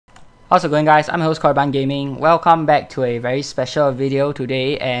How's it going, guys? I'm your host Korban Gaming. Welcome back to a very special video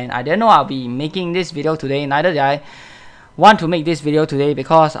today, and I didn't know I'll be making this video today. Neither did I want to make this video today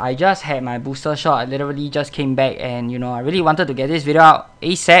because I just had my booster shot. I literally just came back, and I really wanted to get this video out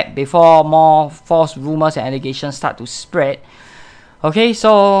ASAP before more false rumors and allegations start to spread. Okay,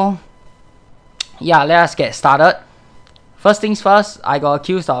 so yeah, let us get started. First things first, I got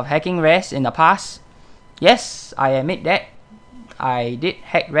accused of hacking res in the past. Yes, I admit that. I did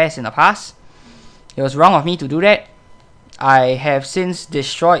hack res in the past. It was wrong of me to do that. I have since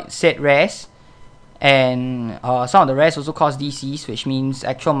destroyed said res, and some of the res also cost DCs, which means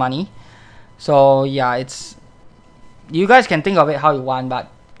actual money. So yeah, you guys can think of it how you want, but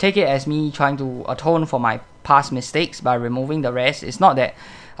take it as me trying to atone for my past mistakes by removing the res. It's not that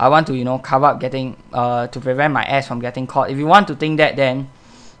I want to cover up getting to prevent my ass from getting caught. If you want to think that, then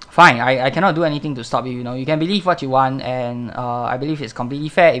fine, I cannot do anything to stop you. You can believe what you want, and I believe it's completely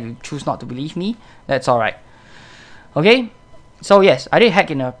fair. If you choose not to believe me, that's alright. Okay, so yes, I did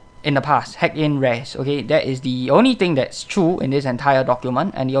hack in the past, hack in res. Okay, that is the only thing that's true in this entire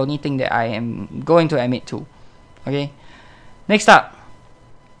document, and the only thing that I am going to admit to. Okay, next up,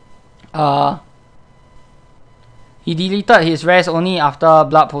 he deleted his res only after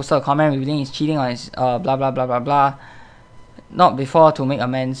Blood posted a comment revealing he's cheating on his blah blah blah blah blah. Not before to make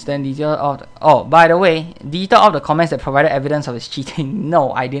amends. Then deleted of oh, by the way, deleted all the comments that provided evidence of his cheating.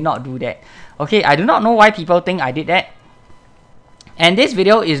 No, I did not do that. Okay, I do not know why people think I did that. And this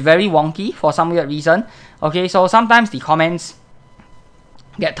video is very wonky for some weird reason. Okay, so sometimes the comments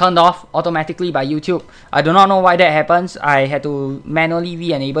get turned off automatically by YouTube. I do not know why that happens. I had to manually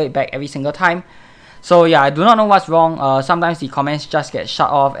re-enable it back every single time. So yeah, I do not know what's wrong. Sometimes the comments just get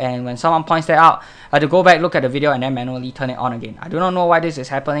shut off, and when someone points that out, I have to go back, look at the video, and then manually turn it on again. I do not know why this is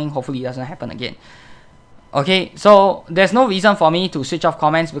happening. Hopefully it doesn't happen again. Okay, so there's no reason for me to switch off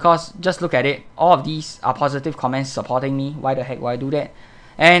comments, because just look at it. All of these are positive comments supporting me. Why the heck would I do that?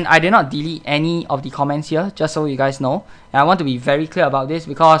 And I did not delete any of the comments here, just so you guys know. And I want to be very clear about this,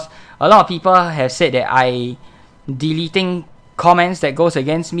 because a lot of people have said that I deleting comments that goes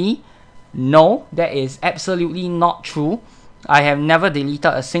against me. No, that is absolutely not true. I have never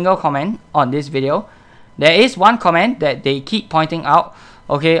deleted a single comment on this video. There is one comment that they keep pointing out,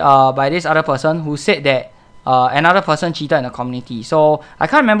 okay, by this other person who said that another person cheated in the community. So I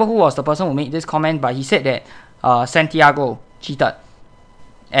can't remember who was the person who made this comment, but he said that Santiago cheated.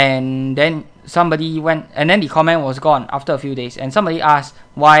 And then somebody went, and then the comment was gone after a few days, and somebody asked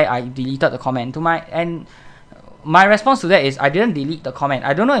why I deleted the comment. My response to that is I didn't delete the comment.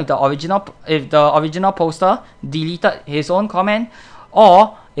 I don't know if the original poster deleted his own comment,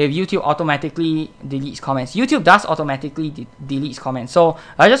 or if YouTube automatically deletes comments. YouTube does automatically deletes comments. So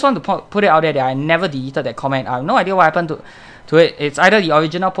I just want to put it out there that I never deleted that comment. I have no idea what happened to it. It's either the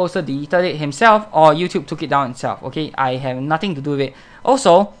original poster deleted it himself, or YouTube took it down itself. Okay, I have nothing to do with it.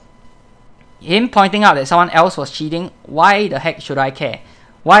 Also, him pointing out that someone else was cheating, why the heck should I care?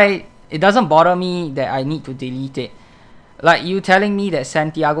 Why? It doesn't bother me that I need to delete it. Like, you telling me that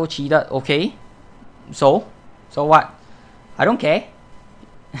Santiago cheated, okay? So what? I don't care.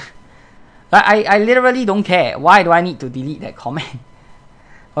 Like, I literally don't care. Why do I need to delete that comment?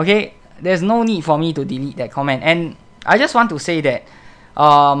 Okay? There's no need for me to delete that comment. And I just want to say that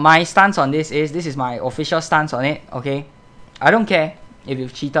my stance on this is my official stance on it, okay? I don't care if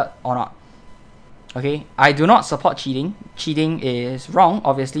you've cheated or not. Okay, I do not support cheating. Cheating is wrong,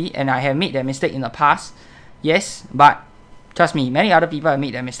 obviously, and I have made that mistake in the past. Yes, but trust me, many other people have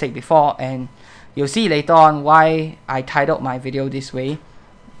made that mistake before, and you'll see later on why I titled my video this way.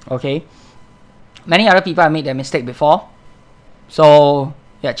 Okay, many other people have made that mistake before. So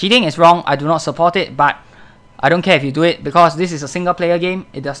yeah, cheating is wrong. I do not support it, but I don't care if you do it, because this is a single player game.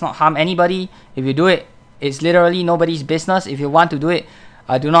 It does not harm anybody. If you do it, it's literally nobody's business. If you want to do it,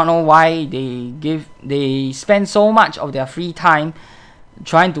 I do not know why they spend so much of their free time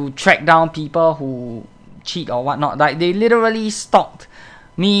trying to track down people who cheat or whatnot. Like, they literally stalked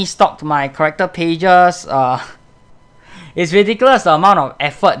my character pages. It's ridiculous the amount of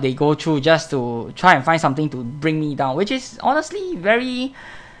effort they go through just to try and find something to bring me down, which is honestly very...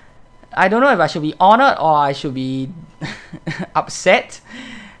 I don't know if I should be honored or I should be upset.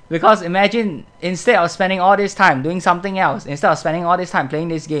 Because imagine, instead of spending all this time doing something else, instead of spending all this time playing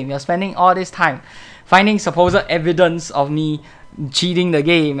this game, you're spending all this time finding supposed evidence of me cheating the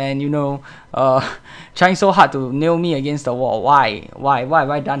game, and trying so hard to nail me against the wall. Why? What have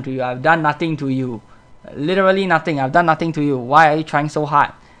I done to you? I've done nothing to you. Literally nothing. I've done nothing to you. Why are you trying so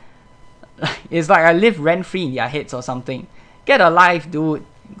hard? It's like I live rent-free in their heads or something. Get a life, dude.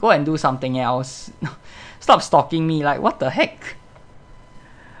 Go and do something else. Stop stalking me. Like, what the heck?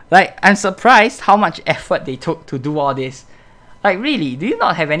 Like, I'm surprised how much effort they took to do all this. Like, really, do you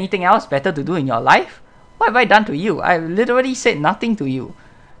not have anything else better to do in your life? What have I done to you? I literally said nothing to you.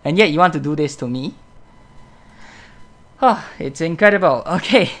 And yet you want to do this to me? Oh, it's incredible.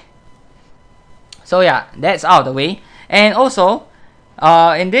 Okay. So yeah, that's out of the way. And also,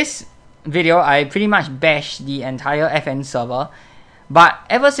 in this video, I pretty much bashed the entire FN server. But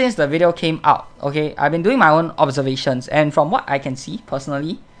ever since the video came out, okay, I've been doing my own observations. And from what I can see,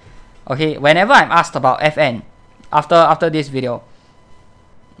 personally, okay, whenever I'm asked about FN, after this video,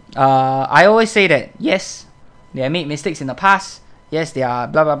 I always say that yes, they have made mistakes in the past, yes, they are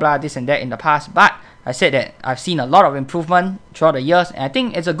blah blah blah this and that in the past, but I said that I've seen a lot of improvement throughout the years, and I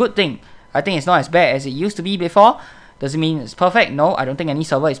think it's a good thing. I think it's not as bad as it used to be before. Doesn't mean it's perfect. No, I don't think any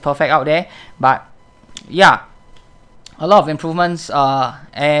server is perfect out there, but yeah, a lot of improvements,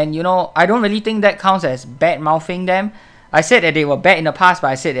 and you know, I don't really think that counts as bad mouthing them. I said that they were bad in the past, but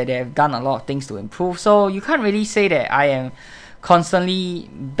I said that they have done a lot of things to improve. So you can't really say that I am constantly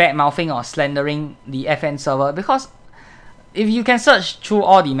bad mouthing or slandering the FN server, because if you can search through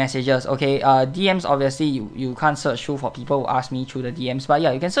all the messages, okay, DMs, obviously you can't search through for people who ask me through the DMs, but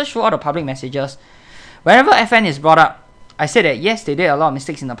yeah, you can search through all the public messages. Whenever FN is brought up, I said that yes, they did a lot of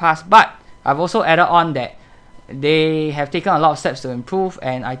mistakes in the past, but I've also added on that they have taken a lot of steps to improve,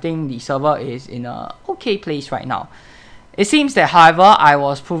 and I think the server is in a okay place right now. It seems that, however, I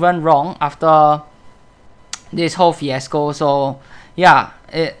was proven wrong after this whole fiasco. So yeah,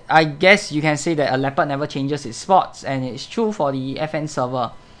 I guess you can say that a leopard never changes its spots, and it's true for the FN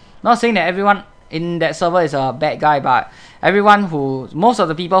server. Not saying that everyone in that server is a bad guy, but most of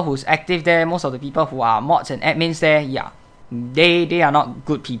the people who's active there, most of the people who are mods and admins there, yeah, they are not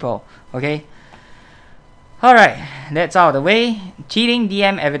good people, okay? Alright, that's out of the way. Cheating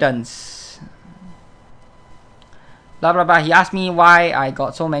DM evidence. Blah blah blah. He asked me why I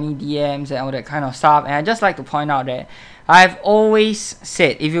got so many DMs and all that kind of stuff, and I just like to point out that I've always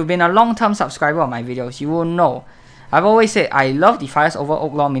said, if you've been a long-term subscriber of my videos, you will know I've always said I love the Fires Over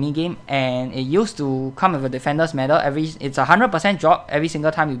Oaklaw minigame, and it used to come with a Defender's Medal. It's a 100% drop every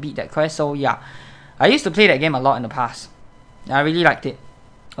single time you beat that quest. So yeah, I used to play that game a lot in the past. I really liked it.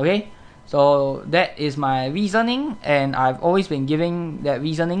 Okay, so that is my reasoning, and I've always been giving that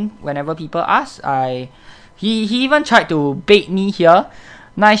reasoning whenever people ask. He even tried to bait me here.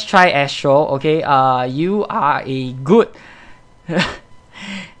 Nice try, Astro. Okay, you are a good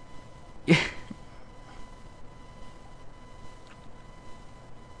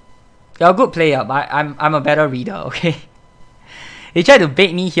you're a good player, but I'm a better reader, okay? He tried to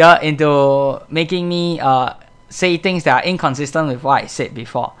bait me here into making me say things that are inconsistent with what I said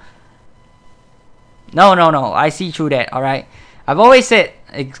before. No, I see through that, alright? I've always said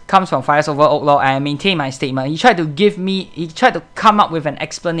it comes from Fires Over Oaklaw, and I maintain my statement. He tried to come up with an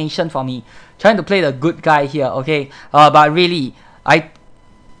explanation for me, trying to play the good guy here, okay? But really,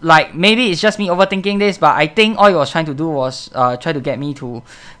 maybe it's just me overthinking this, but I think all he was trying to do was try to get me to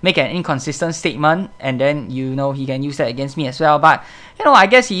make an inconsistent statement, and then, you know, he can use that against me as well. But, you know, I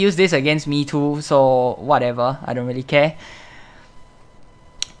guess he used this against me too, so whatever, I don't really care.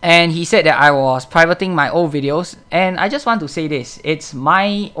 And he said that I was privating my old videos, and I just want to say this, it's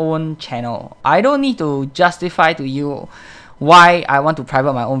my own channel. I don't need to justify to you why I want to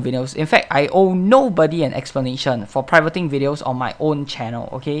private my own videos. In fact, I owe nobody an explanation for privating videos on my own channel,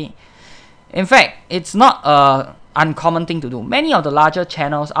 okay? In fact, it's not a uncommon thing to do. Many of the larger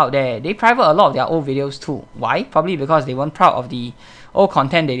channels out there, they private a lot of their old videos too. Why? Probably because they weren't proud of the old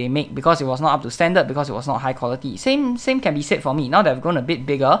content that they make, because it was not up to standard, because it was not high quality. Same can be said for me. Now that I've grown a bit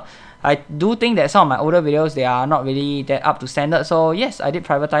bigger, I do think that some of my older videos, they are not really that up to standard. So yes, I did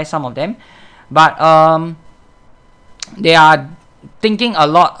privatize some of them, but they are thinking a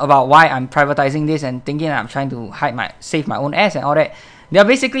lot about why I'm privatizing this, and thinking that I'm trying to save my own ass and all that. They're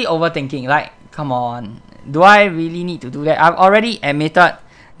basically overthinking. Like, come on, do I really need to do that? I've already admitted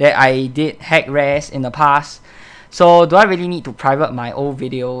that I did hack rares in the past. So do I really need to private my old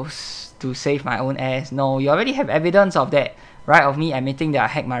videos to save my own ass? No, you already have evidence of that, right? Of me admitting that I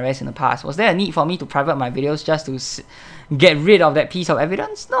hacked my rares in the past. Was there a need for me to private my videos just to get rid of that piece of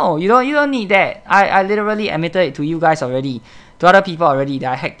evidence? No, you don't need that. I literally admitted it to you guys already, to other people already,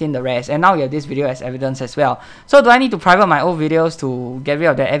 that I hacked in the rares, and now you have this video as evidence as well. So do I need to private my old videos to get rid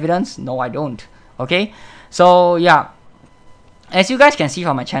of that evidence? No, I don't. Okay, so yeah, as you guys can see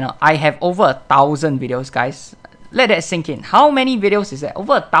from my channel, I have over 1,000 videos, guys. Let that sink in. How many videos is that?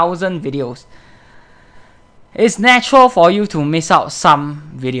 Over 1,000 videos. It's natural for you to miss out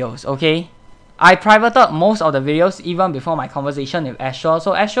some videos, okay? I privated most of the videos even before my conversation with Astral.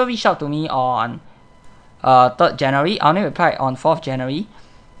 So Astral reached out to me on 3rd January. I only replied on 4th January.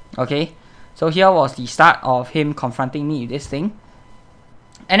 Okay, so here was the start of him confronting me with this thing.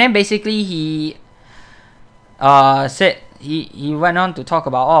 And then basically he said he went on to talk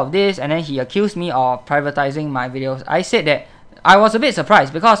about all of this, and then he accused me of privatizing my videos. I said that I was a bit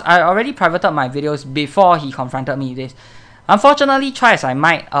surprised because I already privated my videos before he confronted me with this. Unfortunately, try as I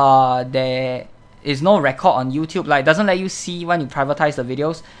might, there is no record on YouTube. Like, doesn't let you see when you privatize the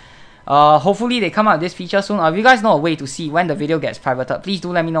videos. Hopefully they come out with this feature soon. If you guys know a way to see when the video gets privated, please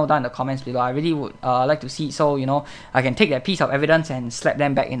do let me know down in the comments below. I really would like to see it, so you know I can take that piece of evidence and slap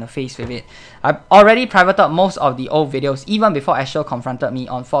them back in the face with it. I've already privated most of the old videos even before Astral confronted me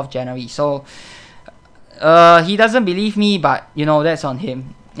on 4th January. So he doesn't believe me, but you know, that's on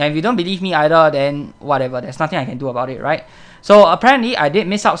him. And if you don't believe me either, then whatever, there's nothing I can do about it, right? So apparently I did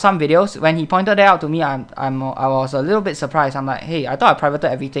miss out some videos. When he pointed that out to me, I was a little bit surprised. I'm like, hey, I thought I privated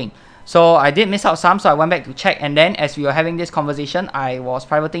everything. So I did miss out some, so I went back to check, and then as we were having this conversation, I was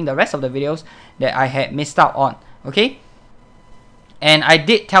privating the rest of the videos that I had missed out on, okay? And I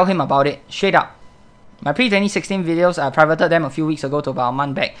did tell him about it, straight up. My pre-2016 videos, I privated them a few weeks ago to about a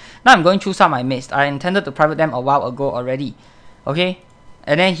month back. Now I'm going through some I missed. I intended to private them a while ago already, okay?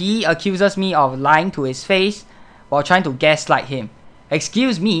 And then he accuses me of lying to his face while trying to gaslight him.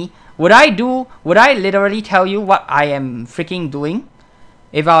 Excuse me, would I literally tell you what I am freaking doing?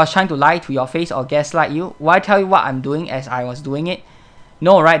 If I was trying to lie to your face or gaslight you, would I tell you what I'm doing as I was doing it?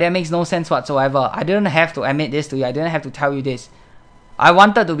 No, right? That makes no sense whatsoever. I didn't have to admit this to you. I didn't have to tell you this. I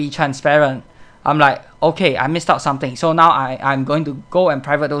wanted to be transparent. I'm like, okay, I missed out something. So now I'm going to go and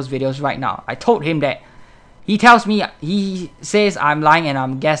private those videos right now. I told him that. He tells me, he says I'm lying and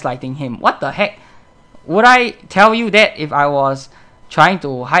I'm gaslighting him. What the heck? Would I tell you that if I was trying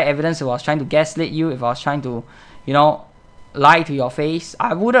to hide evidence, if I was trying to gaslight you, if I was trying to, you know, lie to your face?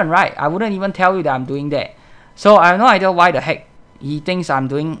 I wouldn't, right? I wouldn't even tell you that I'm doing that. So I have no idea why the heck he thinks I'm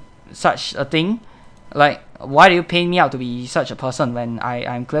doing such a thing. Like, why do you paint me out to be such a person when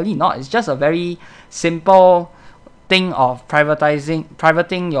I'm clearly not? It's just a very simple thing of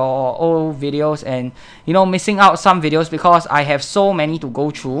privating your old videos and, you know, missing out some videos because I have so many to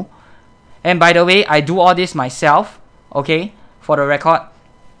go through. And by the way, I do all this myself, okay, for the record.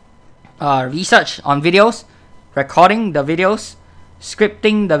 Research on videos, recording the videos,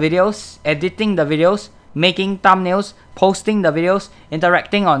 scripting the videos, editing the videos, making thumbnails, posting the videos,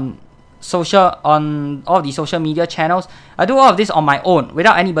 interacting on all the social media channels. I do all of this on my own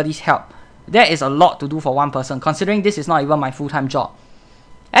without anybody's help. That is a lot to do for one person, considering this is not even my full-time job.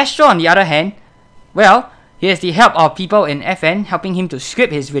 Astral, on the other hand, well, he has the help of people in FN helping him to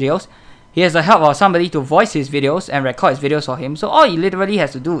script his videos. He has the help of somebody to voice his videos and record his videos for him. So all he literally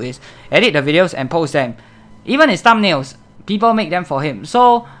has to do is edit the videos and post them. Even his thumbnails, people make them for him.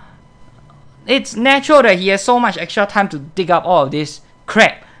 So it's natural that he has so much extra time to dig up all of this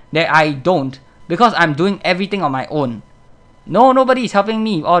crap that I don't, because I'm doing everything on my own. No, nobody is helping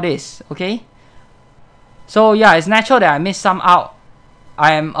me with all this, okay? So yeah, it's natural that I miss some out.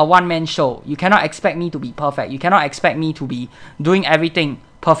 I am a one-man show. You cannot expect me to be perfect. You cannot expect me to be doing everything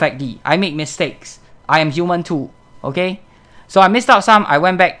perfectly. I make mistakes. I am human too, okay? So I missed out some. I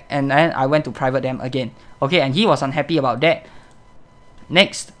went back and then I went to private them again, okay? And he was unhappy about that.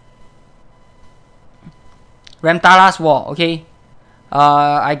 Next, Ramtara's War, okay?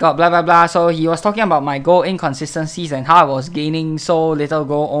 I got blah blah blah. So he was talking about my goal inconsistencies and how I was gaining so little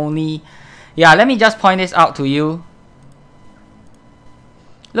goal only. Yeah, let me just point this out to you.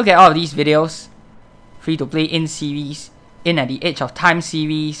 Look at all of these videos. Free to play in series, in at the Edge of Time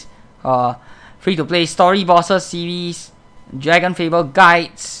series, free to play story bosses series, Dragon Fable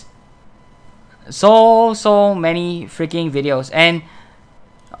guides. So many freaking videos, and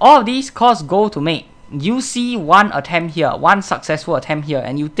all of these cost gold to make. You see one attempt here, one successful attempt here,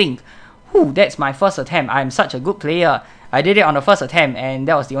 and you think, whew, that's my first attempt. I'm such a good player. I did it on the first attempt, and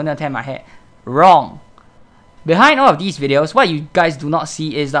that was the only attempt I had. Wrong. Behind all of these videos, what you guys do not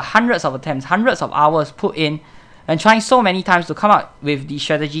see is the hundreds of attempts, hundreds of hours put in, and trying so many times to come up with the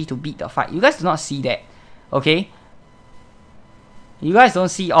strategy to beat the fight. You guys do not see that, okay? You guys don't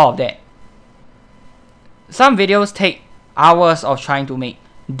see all of that. Some videos take hours of trying to make,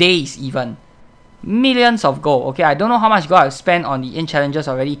 days even. Millions of gold, okay? I don't know how much gold I've spent on the in-challenges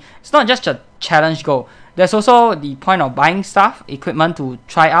already. It's not just a challenge gold. There's also the point of buying stuff, equipment to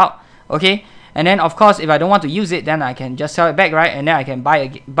try out, okay? And then, of course, if I don't want to use it, then I can just sell it back, right? And then I can buy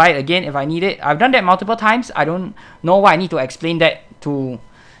it again if I need it. I've done that multiple times. I don't know why I need to explain that to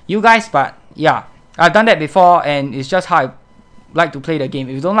you guys, but yeah, I've done that before, and it's just how I like to play the game.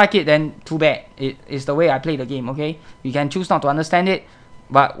 If you don't like it, then too bad. It is the way I play the game, okay? You can choose not to understand it,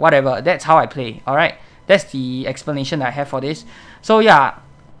 but whatever. That's how I play, alright? That's the explanation that I have for this. So yeah,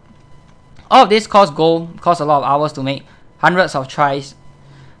 All of this costs gold, costs a lot of hours to make, hundreds of tries.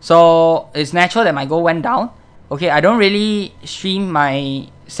 So it's natural that my gold went down. Okay, I don't really stream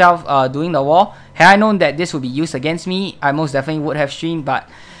myself doing the war. Had I known that this would be used against me, I most definitely would have streamed, but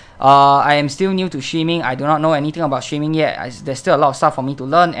I am still new to streaming. I do not know anything about streaming yet. There's still a lot of stuff for me to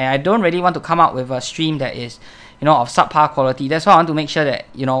learn, and I don't really want to come out with a stream that is, you know, of subpar quality. That's why I want to make sure that,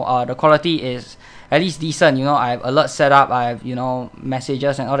 you know, the quality is at least decent. You know, I have alerts set up, I have, you know,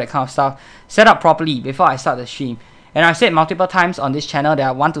 messages and all that kind of stuff set up properly before I start the stream. And I've said multiple times on this channel that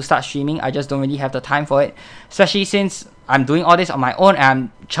I want to start streaming, I just don't really have the time for it, especially since I'm doing all this on my own and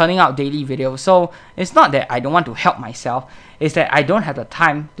I'm churning out daily videos. So it's not that I don't want to help myself, it's that I don't have the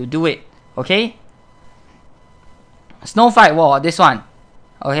time to do it. Okay, Snow Fight War, this one.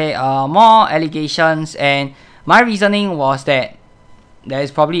 Okay, more allegations, and my reasoning was that there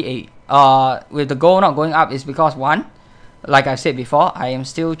is probably a with the goal not going up is because, one, like I've said before, I am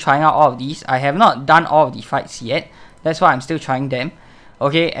still trying out all of these. I have not done all of the fights yet. That's why I'm still trying them.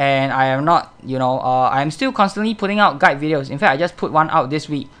 Okay, and I am not, you know, I'm still constantly putting out guide videos. In fact, I just put one out this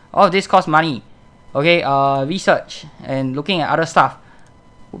week. All of this costs money. Okay, research and looking at other stuff.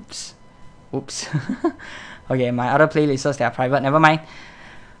 Oops. Okay, my other playlists, they are private, never mind.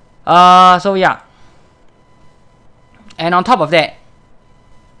 So yeah. And on top of that,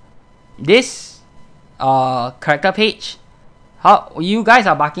 this character page, how you guys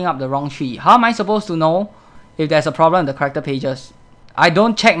are barking up the wrong tree. How am I supposed to know if there's a problem in the character pages? I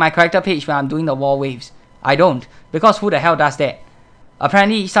don't check my character page when I'm doing the war waves. I don't, because who the hell does that?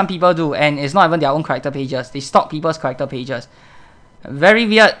 Apparently some people do, and it's not even their own character pages. They stalk people's character pages. Very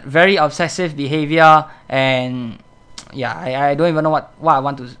weird, very obsessive behavior, and yeah, I don't even know what I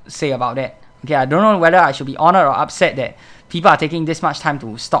want to say about that. Okay, I don't know whether I should be honored or upset that people are taking this much time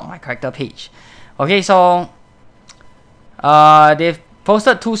to stalk my character page. Okay, so they've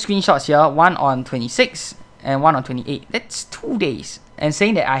posted 2 screenshots here, one on 26 and one on 28. That's 2 days, and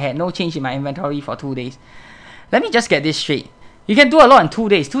saying that I had no change in my inventory for 2 days. Let me just get this straight. You can do a lot in 2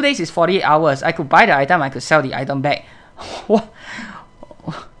 days. 2 days is 48 hours. I could buy the item, I could sell the item back. What?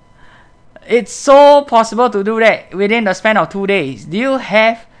 It's so possible to do that within the span of 2 days. Do you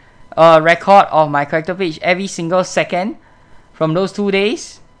have a record of my character page every single second from those 2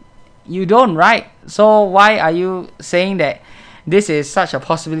 days? You don't, right? So why are you saying that this is such a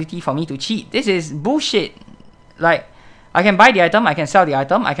possibility for me to cheat? This is bullshit. Like, I can buy the item, I can sell the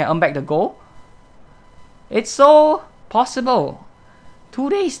item, I can earn back the gold. It's so possible. 2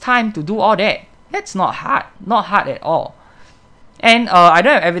 days time to do all that. That's not hard. Not hard at all. And I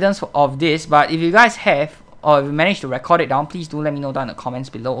don't have evidence of this, but if you guys have, or if you manage to record it down, please do let me know down in the comments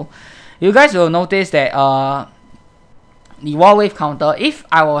below. You guys will notice that the wall wave counter, if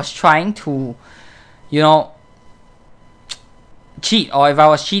I was trying to, you know, cheat, or if I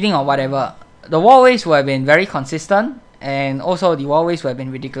was cheating or whatever, the wall waves would have been very consistent, and also the wall waves would have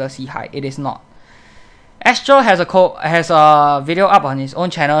been ridiculously high. It is not. Astral has a video up on his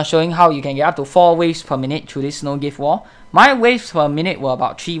own channel showing how you can get up to 4 waves per minute through this snow gift war. My waves per minute were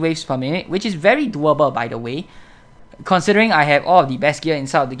about 3 waves per minute, which is very doable, by the way, considering I have all of the best gear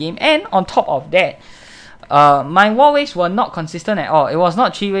inside of the game. And on top of that, my war waves were not consistent at all. It was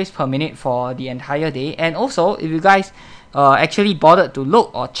not 3 waves per minute for the entire day. And also, if you guys actually bothered to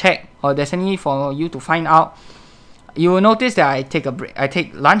look or check, or there's any for you to find out, you will notice that I take a break. I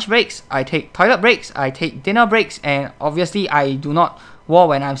take lunch breaks, I take toilet breaks, I take dinner breaks, and obviously I do not war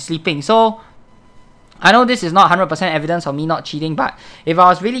when I'm sleeping. So I know this is not 100% evidence of me not cheating, but if I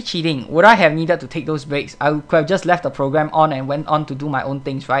was really cheating, would I have needed to take those breaks? I could have just left the program on and went on to do my own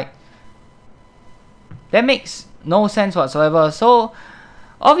things, right? That makes no sense whatsoever. So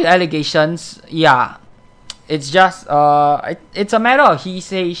all the allegations, yeah, it's just it's a matter of he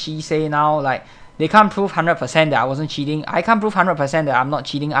say, she say now. Like, they can't prove 100% that I wasn't cheating. I can't prove 100% that I'm not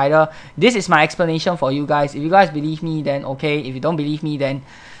cheating either. This is my explanation for you guys. If you guys believe me, then okay. If you don't believe me, then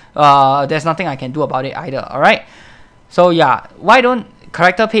there's nothing I can do about it either. Alright? So yeah, why don't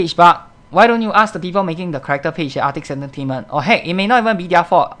character page bug? Why don't you ask the people making the character page at Arctic Entertainment? Or heck, it may not even be their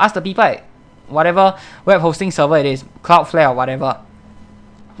fault. Ask the people at whatever web hosting server it is, Cloudflare or whatever.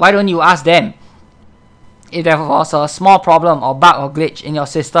 Why don't you ask them if there was a small problem or bug or glitch in your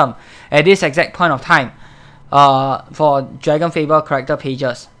system at this exact point of time for Dragon Fable character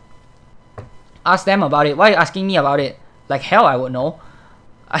pages? Ask them about it. Why are you asking me about it? Like hell I would know.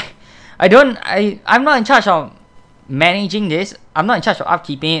 I'm not in charge of managing this. I'm not in charge of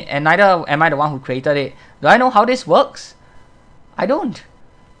upkeeping it, and neither am I the one who created it. Do I know how this works? I don't.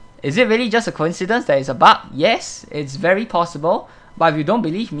 Is it really just a coincidence that it's a bug? Yes, it's very possible. But if you don't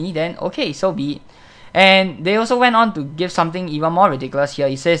believe me, then okay, so be it. And they also went on to give something even more ridiculous here.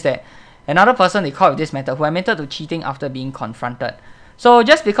 It says that Another person they caught with this method who admitted to cheating after being confronted. So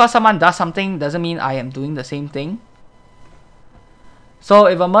just because someone does something doesn't mean I am doing the same thing. So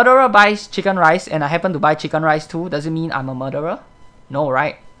if a murderer buys chicken rice and I happen to buy chicken rice too, does it mean I'm a murderer? No,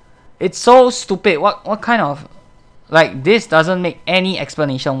 right? It's so stupid. What kind of... Like, this doesn't make any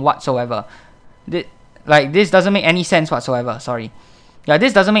explanation whatsoever. This doesn't make any sense whatsoever, sorry. Yeah,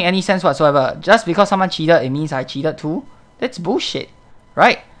 this doesn't make any sense whatsoever. Just because someone cheated, it means I cheated too? That's bullshit,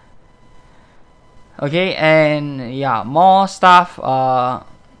 right? Okay, and yeah, more stuff.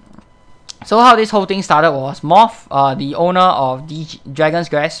 So how this whole thing started was Moth, the owner of Dragon's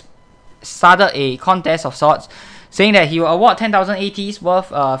Grasp, started a contest of sorts, saying that he will award 10,000 ATs worth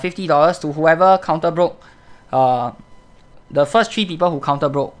 $50 to whoever counter-broke, the first 3 people who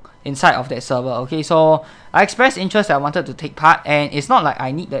counter-broke inside of that server. Okay, so I expressed interest that I wanted to take part, and it's not like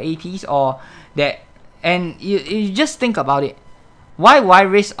I need the APs or that, and you just think about it. Why would I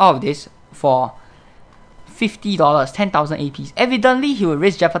risk all of this for $50, 10,000 APs? Evidently, he will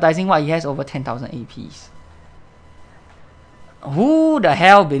risk jeopardizing what he has over 10,000 APs. Who the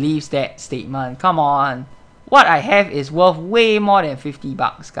hell believes that statement? Come on. What I have is worth way more than 50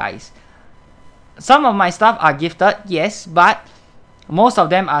 bucks, guys. Some of my stuff are gifted, yes, but most of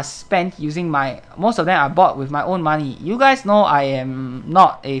them are spent using most of them are bought with my own money. You guys know I am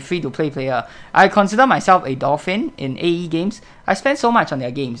not a free-to-play player. I consider myself a dolphin in AE games. I spend so much on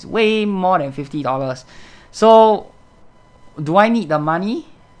their games, way more than $50. So, do I need the money?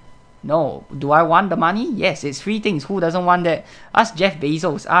 No. Do I want the money? Yes, it's free things. Who doesn't want that? Ask Jeff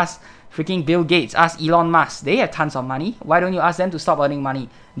Bezos, ask freaking Bill Gates, ask Elon Musk. They have tons of money. Why don't you ask them to stop earning money?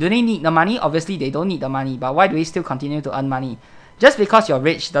 Do they need the money? Obviously, they don't need the money. But why do they still continue to earn money? Just because you're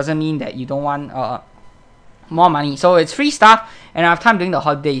rich doesn't mean that you don't want more money. So it's free stuff, and I have time during the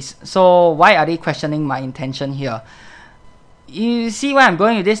holidays. So why are they questioning my intention here? You see where I'm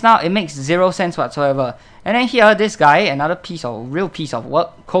going with this now? It makes zero sense whatsoever. And then here, this guy, another real piece of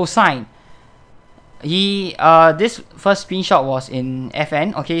work, Cosine. This first screenshot was in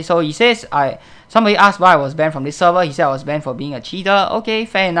FN. Okay, so he says somebody asked why I was banned from this server. He said I was banned for being a cheater. Okay,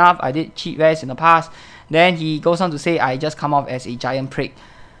 fair enough. I did cheat rares in the past. Then he goes on to say I just come off as a giant prick.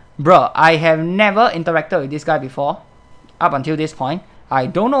 Bruh, I have never interacted with this guy before. Up until this point. I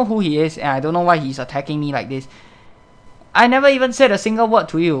don't know who he is, and I don't know why he's attacking me like this. I never even said a single word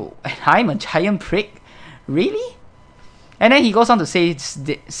to you. I'm a giant prick? Really? And then he goes on to say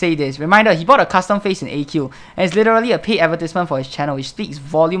this. Reminder, he bought a custom face in AQ, and it's literally a paid advertisement for his channel, which speaks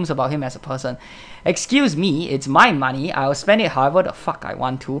volumes about him as a person. Excuse me, it's my money. I'll spend it however the fuck I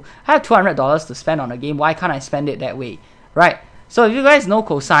want to. I have $200 to spend on a game. Why can't I spend it that way? Right? So if you guys know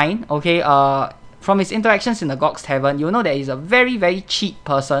Cosine, okay, from his interactions in the Gox Tavern, you'll know that he's a very, very cheap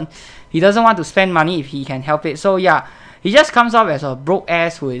person. He doesn't want to spend money if he can help it. So yeah, he just comes off as a broke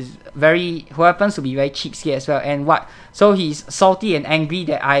ass who happens to be very cheapskate as well. And what? So he's salty and angry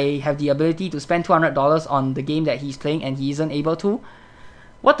that I have the ability to spend $200 on the game that he's playing and he isn't able to.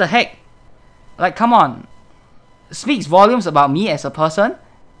 What the heck? Like, come on. Speaks volumes about me as a person.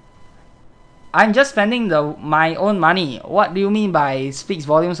 I'm just spending my own money. What do you mean by speaks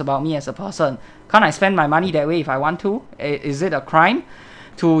volumes about me as a person? Can't I spend my money that way if I want to? Is it a crime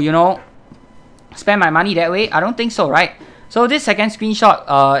to, you know, spend my money that way? I don't think so, right? So this second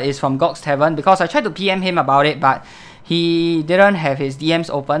screenshot is from Gox Tavern, because I tried to PM him about it, but he didn't have his DMs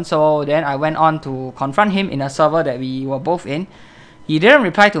open. So then I went on to confront him in a server that we were both in. He didn't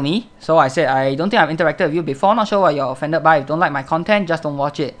reply to me, so I said, I don't think I've interacted with you before, not sure what you're offended by. If you don't like my content, just don't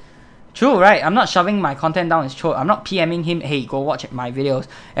watch it. True, right? I'm not shoving my content down his throat. I'm not PMing him, hey, go watch my videos.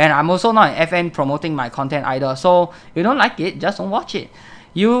 And I'm also not in FN promoting my content either. So if you don't like it, just don't watch it.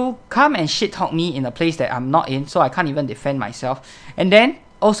 You come and shit talk me in a place that I'm not in, so I can't even defend myself. And then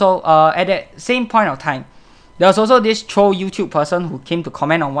also at that same point of time, there was also this troll YouTube person who came to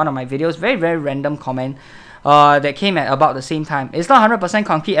comment on one of my videos. Very, very random comment that came at about the same time. It's not 100%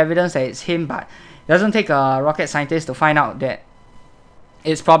 concrete evidence that it's him, but it doesn't take a rocket scientist to find out that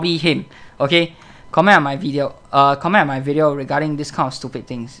it's probably him. Okay, comment on my video regarding this kind of stupid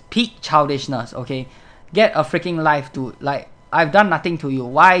things. Peak childishness. Okay, get a freaking life, dude. Like, I've done nothing to you.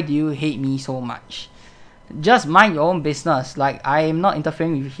 Why do you hate me so much? Just mind your own business. Like, I am not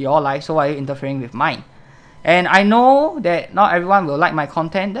interfering with your life, so why are you interfering with mine? And I know that not everyone will like my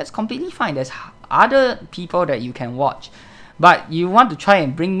content. That's completely fine. There's other people that you can watch. But you want to try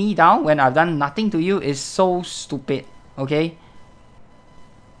and bring me down when I've done nothing to you is so stupid. Okay?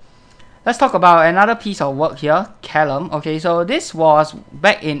 Let's talk about another piece of work here, Callum. Okay, so this was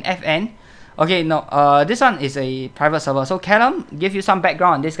back in FN. Okay, no, this one is a private server. So Callum, give you some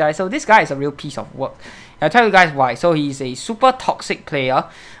background on this guy. So this guy is a real piece of work. I'll tell you guys why. So he's a super toxic player.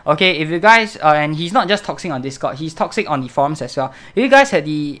 Okay, if you guys, and he's not just toxic on Discord, he's toxic on the forums as well. If you guys had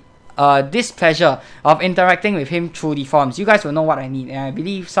the displeasure of interacting with him through the forums, you guys will know what I mean, and I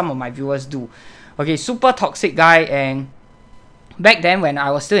believe some of my viewers do. Okay, super toxic guy, and back then when I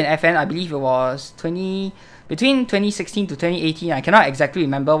was still in FN, I believe it was between 2016 to 2018, I cannot exactly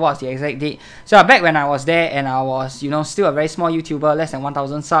remember what's the exact date. So back when I was there and I was, you know, still a very small YouTuber, less than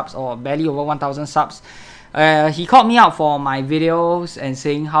 1,000 subs or barely over 1,000 subs, he called me out for my videos and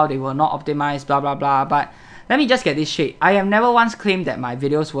saying how they were not optimized, blah blah blah. But let me just get this straight. I have never once claimed that my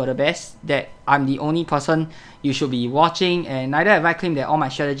videos were the best, that I'm the only person you should be watching, and neither have I claimed that all my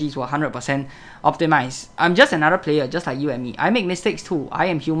strategies were 100% optimized. I'm just another player, just like you and me. I make mistakes too. I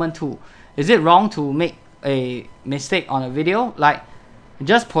am human too. Is it wrong to make a mistake on a video? Like,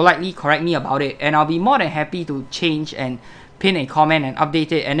 just politely correct me about it, and I'll be more than happy to change and pin a comment and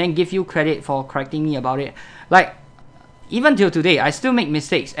update it, and then give you credit for correcting me about it. Like, even till today, I still make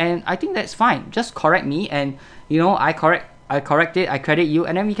mistakes, and I think that's fine. Just correct me, and you know, I correct it, I credit you,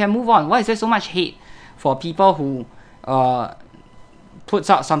 and then we can move on. Why is there so much hate for people who puts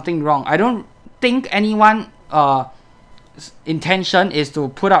out something wrong? I don't think anyone intention is to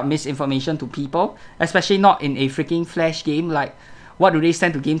put out misinformation to people, especially not in a freaking flash game. Like, what do they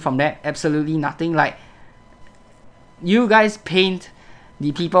stand to gain from that? Absolutely nothing. Like, you guys paint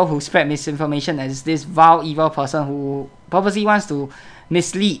the people who spread misinformation as this vile, evil person who purposely wants to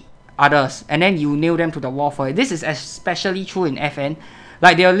mislead others, and then you nail them to the wall for it. This is especially true in FN.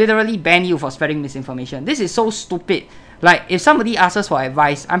 Like, they'll literally ban you for spreading misinformation. This is so stupid. Like, if somebody asks us for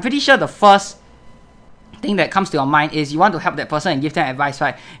advice, I'm pretty sure the first thing that comes to your mind is you want to help that person and give them advice,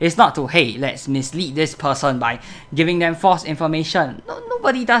 right? It's not to, hey, let's mislead this person by giving them false information. No,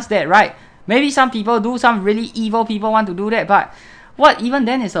 nobody does that, right? Maybe some people do, some really evil people want to do that, but what even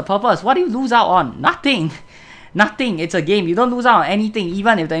then is the purpose? What do you lose out on? Nothing. Nothing. It's a game. You don't lose out on anything,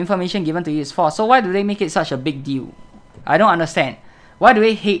 even if the information given to you is false. So why do they make it such a big deal? I don't understand. Why do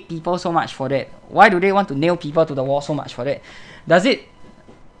they hate people so much for that? Why do they want to nail people to the wall so much for that? Does it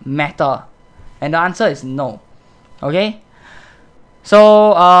matter? And the answer is no. Okay?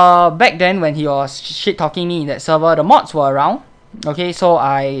 So, back then when he was shit-talking me in that server, the mods were around. Okay, so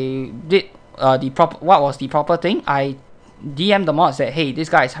I did what was the proper thing? I DM'd the mods that, hey, this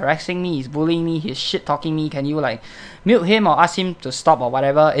guy is harassing me, he's bullying me, he's shit-talking me, can you like mute him or ask him to stop or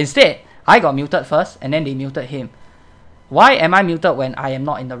whatever? Instead, I got muted first and then they muted him. Why am I muted when I am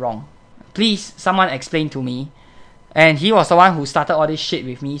not in the wrong? Please, someone explain to me. And he was the one who started all this shit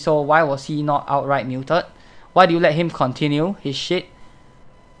with me, so why was he not outright muted? Why do you let him continue his shit?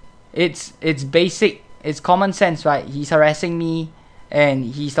 It's basic, it's common sense, right? He's harassing me and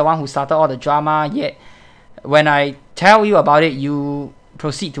he's the one who started all the drama, yet when I tell you about it, you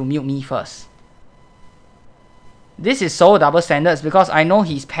proceed to mute me first. This is so double standards, because I know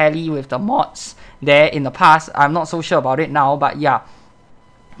he's pally with the mods there in the past. I'm not so sure about it now, but yeah,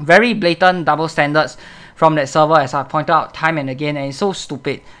 very blatant double standards from that server, as I pointed out time and again, and it's so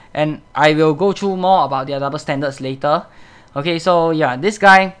stupid. And I will go through more about their double standards later. Okay, so yeah, this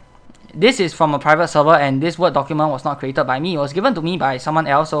guy, this is from a private server, and this Word document was not created by me. It was given to me by someone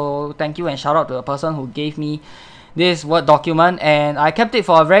else, so thank you and shout out to the person who gave me this Word document, and I kept it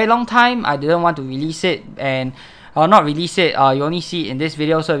for a very long time. I didn't want to release it, and I'll not release it. You only see it in this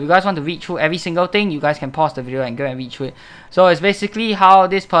video, so if you guys want to read through every single thing, you guys can pause the video and go and read through it. So it's basically how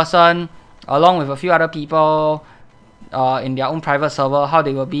this person, along with a few other people in their own private server, how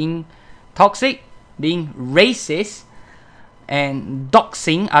they were being toxic, being racist, and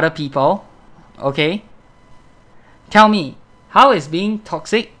doxing other people. Okay, tell me, how is being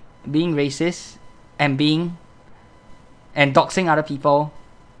toxic, being racist, and doxing other people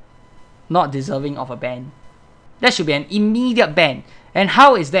not deserving of a ban? That should be an immediate ban. And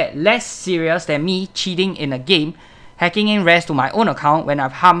how is that less serious than me cheating in a game, hacking in res to my own account when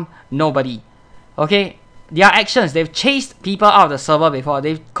I've harmed nobody? Okay, their actions, they've chased people out of the server before,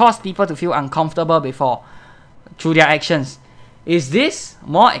 they've caused people to feel uncomfortable before through their actions. Is this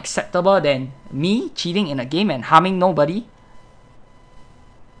more acceptable than me cheating in a game and harming nobody?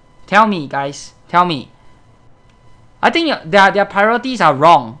 Tell me, guys, tell me. I think their priorities are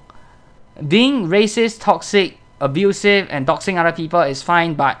wrong. Being racist, toxic, abusive, and doxing other people is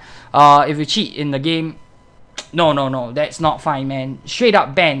fine, but if you cheat in the game, no, that's not fine, man. Straight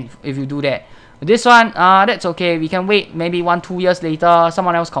up ban if you do that. This one, that's okay. We can wait maybe 1-2 years later,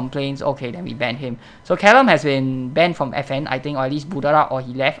 someone else complains, okay, then we ban him. So Callum has been banned from FN, I think, or at least booted out, or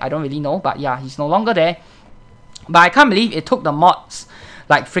he left, I don't really know, but yeah, he's no longer there. But I can't believe it took the mods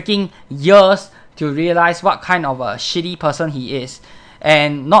like freaking years to realize what kind of a shitty person he is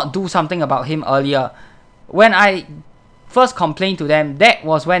and not do something about him earlier. When I first complained to them, that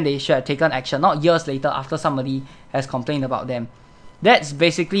was when they should have taken action, not years later after somebody has complained about them. That's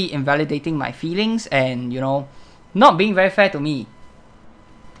basically invalidating my feelings and, you know, not being very fair to me.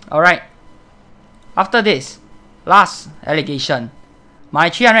 Alright. After this, last allegation. My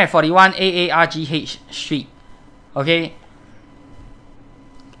 341 AARGH streak. Okay.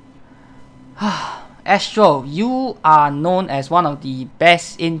 Astro, you are known as one of the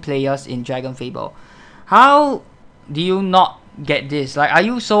best in players in Dragon Fable. How do you not get this? Like, are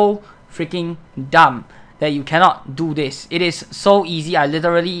you so freaking dumb that you cannot do this? It is so easy. I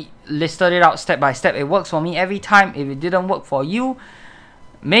literally listed it out step by step. It works for me every time. If it didn't work for you,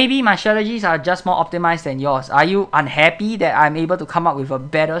 maybe my strategies are just more optimized than yours. Are you unhappy that I'm able to come up with a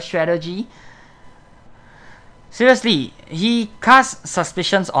better strategy? Seriously, he casts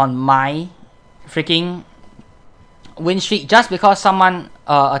suspicions on my freaking win streak just because someone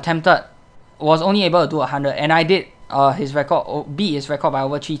was only able to do 100 and I did beat his record by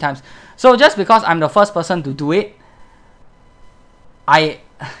over 3 times. So just because I'm the first person to do it,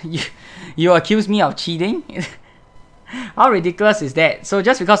 you accuse me of cheating? How ridiculous is that? So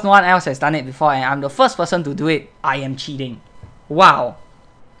just because no one else has done it before and I'm the first person to do it, I am cheating. Wow.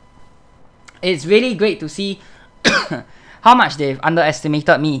 It's really great to see how much they've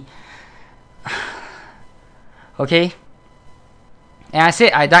underestimated me. Okay. And I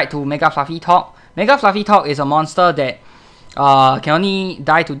said I died to Mega Fluffy Talk. Mega Fluffy Talk is a monster that can only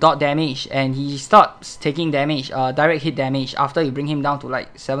die to dot damage, and he starts taking damage, direct hit damage, after you bring him down to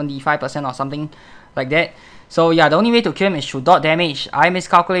like 75% or something like that. So yeah, the only way to kill him is through dot damage. I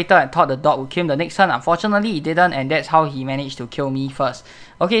miscalculated and thought the dot would kill him the next turn. Unfortunately, it didn't, and that's how he managed to kill me first.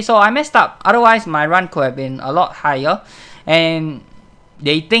 Okay, so I messed up. Otherwise, my run could have been a lot higher. And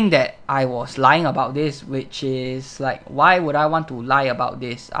they think that I was lying about this, which is like, why would I want to lie about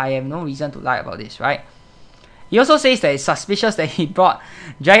this? I have no reason to lie about this, right? He also says that it's suspicious that he brought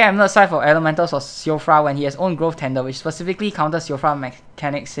Dragon Amulet Scythe for Elementals or Siofra when he has own Growth Tender, which specifically counters Siofra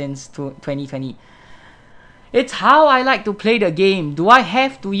mechanics since 2020. It's how I like to play the game. Do I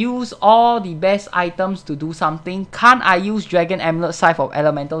have to use all the best items to do something? Can't I use Dragon Amulet Scythe of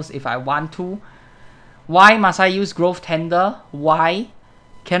Elementals if I want to? Why must I use Growth Tender? Why?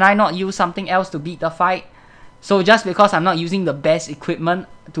 Can I not use something else to beat the fight? So just because I'm not using the best equipment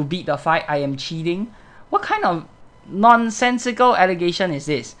to beat the fight, I am cheating? What kind of nonsensical allegation is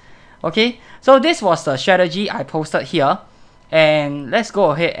this? Okay, so this was the strategy I posted here. And let's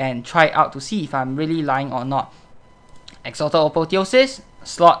go ahead and try it out to see if I'm really lying or not. Exalted Apotheosis,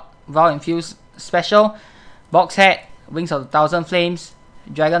 slot Vow Infused Special, Box Head, Wings of the Thousand Flames,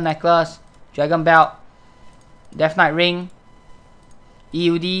 Dragon Necklace, Dragon Belt, Death Knight Ring,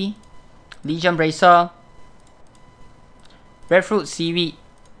 EUD, Legion Bracer, Breadfruit Seaweed,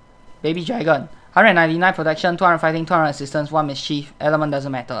 Baby Dragon, 199 protection, 200 fighting, 200 assistance, 1 mischief, element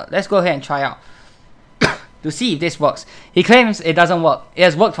doesn't matter. Let's go ahead and try out to see if this works. He claims it doesn't work. It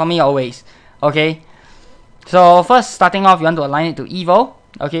has worked for me always. Okay, so first, starting off, you want to align it to evil.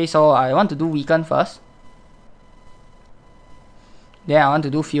 Okay, so I want to do weaken first. Then I want to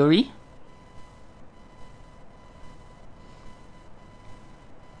do fury.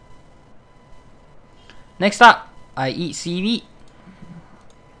 Next up, I eat seaweed.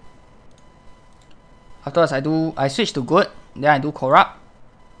 Afterwards, I switch to good. Then I do corrupt.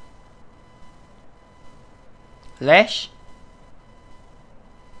 Lash.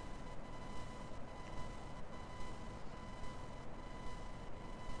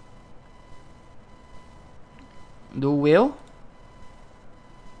 Do will.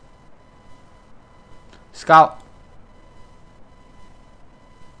 Scout.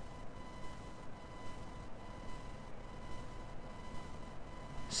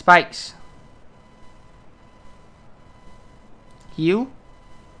 Spikes. Heal.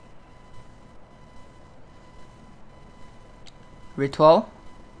 Ritual.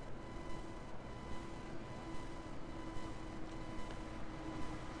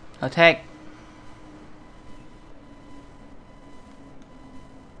 Attack.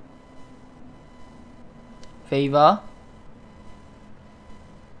 Favor.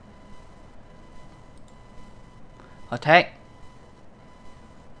 Attack.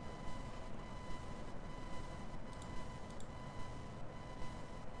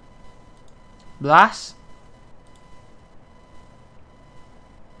 Blast.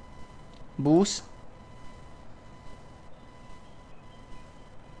 Boost.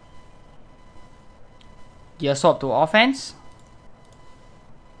 Gear swap to offense.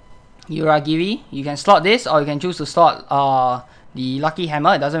 Uragiri. You can slot this, or you can choose to slot the Lucky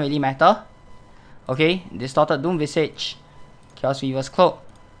Hammer, it doesn't really matter. Okay, Distorted Doom Visage, Chaos Weaver's Cloak,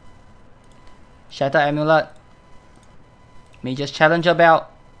 Shatter Amulet, Mage's Challenger Belt,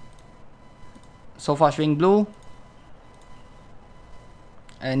 Soulforge Ring Blue,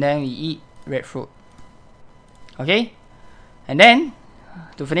 and then we eat Red Fruit. Okay, and then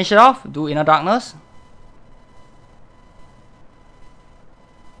to finish it off, do Inner Darkness.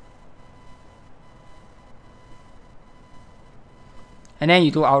 And then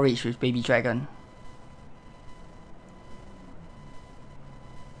you do Outrage with Baby Dragon.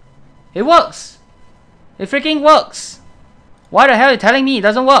 It works! It freaking works! Why the hell are you telling me it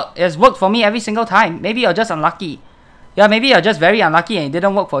doesn't work? It has worked for me every single time. Maybe you're just unlucky. Yeah, maybe you're just very unlucky and it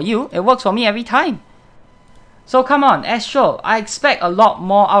didn't work for you. It works for me every time. So come on, Astral, I expect a lot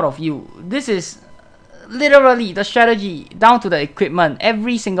more out of you. This is literally the strategy, down to the equipment,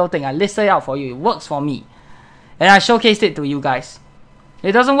 every single thing. I listed it out for you. It works for me. And I showcased it to you guys.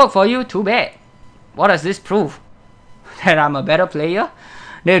 It doesn't work for you, too bad. What does this prove? That I'm a better player?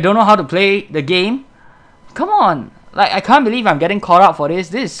 They don't know how to play the game? Come on. Like, I can't believe I'm getting caught up for this.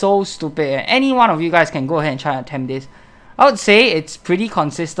 This is so stupid. And any one of you guys can go ahead and try and attempt this. I would say it's pretty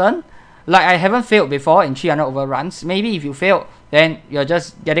consistent. Like, I haven't failed before in 300 overruns. Maybe if you failed, then you're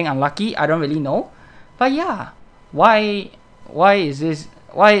just getting unlucky. I don't really know. But yeah, why is this?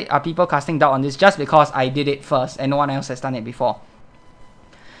 Why are people casting doubt on this just because I did it first and no one else has done it before?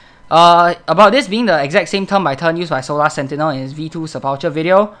 About this being the exact same turn by turn used by Solar Sentinel in his V2 Sepulture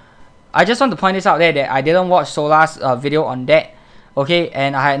video, I just want to point this out there that I didn't watch Solar's video on that, okay,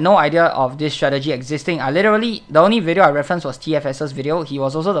 and I had no idea of this strategy existing. I literally, the only video I referenced was TFS's video. He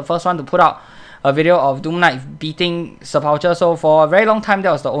was also the first one to put out a video of Doom Knight beating Sepulture, so for a very long time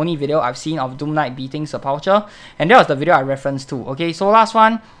that was the only video I've seen of Doom Knight beating Sepulture, and that was the video I referenced to, okay. So last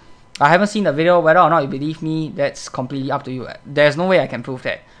one, I haven't seen the video. Whether or not you believe me, that's completely up to you. There's no way I can prove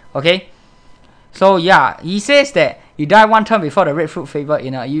that. Okay, so yeah, he says that you die one turn before the Red Fruit Favor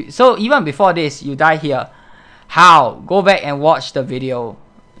Inner. So even before this, you die here. How? Go back and watch the video.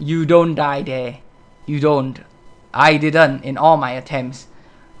 You don't die there. You don't. I didn't in all my attempts.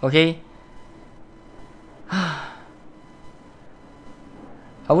 Okay? I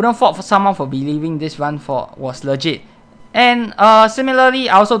wouldn't fault for someone for believing this run was legit. And similarly,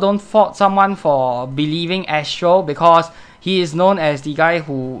 I also don't fault someone for believing Astral because he is known as the guy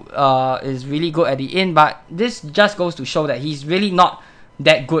who is really good at the in, but this just goes to show that he's really not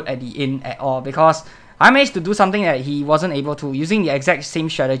that good at the in at all, because I managed to do something that he wasn't able to using the exact same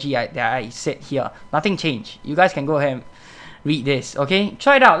strategy that I said here. Nothing changed. You guys can go ahead and read this, okay?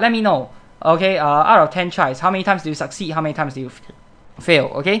 Try it out, let me know. Okay, out of 10 tries, how many times do you succeed, how many times do you fail,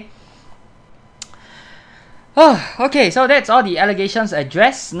 okay? Okay, so that's all the allegations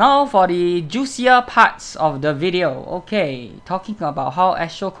addressed. Now for the juicier parts of the video. Okay, talking about how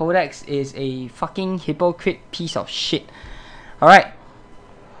AstralCodex is a fucking hypocrite piece of shit. Alright,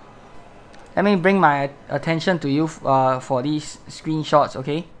 let me bring my attention to you for these screenshots,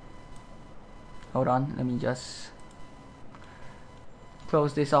 okay? Hold on, let me just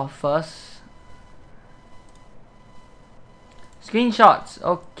close this off first. Screenshots,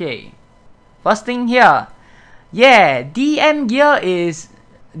 okay. First thing here. Yeah, DM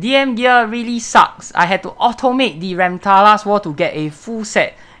gear really sucks. I had to automate the Ramtala's War to get a full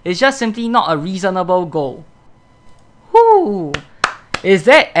set. It's just simply not a reasonable goal. Whoo! Is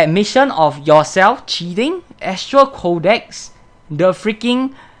that admission of yourself cheating? AstralCodex, the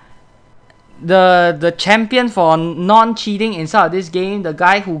freaking the champion for non-cheating inside of this game, the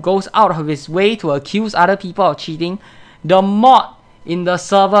guy who goes out of his way to accuse other people of cheating, the mod in the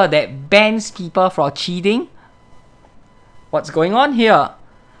server that bans people for cheating. What's going on here?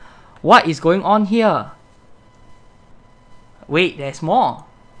 What is going on here? Wait, there's more.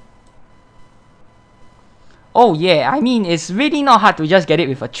 Oh yeah, I mean, it's really not hard to just get it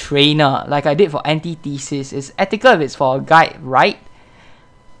with a trainer, like I did for Antithesis. It's ethical if it's for a guide, right?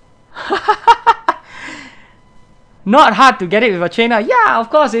 Not hard to get it with a trainer. Yeah, of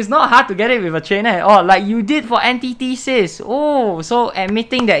course, it's not hard to get it with a trainer at all, like you did for Antithesis. Oh, so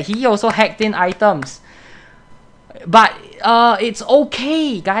admitting that he also hacked in items. But it's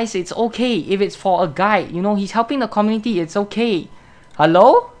okay, guys, it's okay if it's for a guide. You know, he's helping the community, it's okay.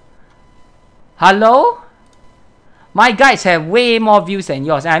 Hello? Hello? My guides have way more views than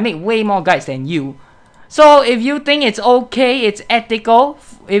yours, and I make way more guides than you. So if you think it's okay, it's ethical,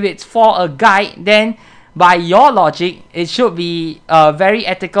 if it's for a guide, then by your logic, it should be very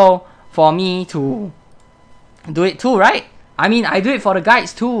ethical for me to do it too, right? I mean, I do it for the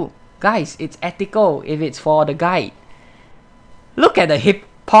guides too. Guys, it's ethical if it's for the guide. Look at the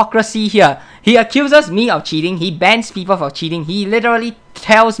hypocrisy here. He accuses me of cheating. He bans people for cheating. He literally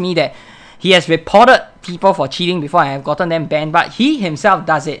tells me that he has reported people for cheating before I have gotten them banned, but he himself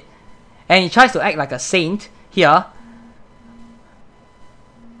does it. And he tries to act like a saint here.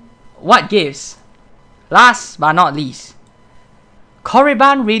 What gives? Last but not least,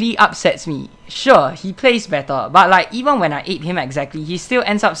 Korriban really upsets me. Sure, he plays better, but like even when I ape him exactly, he still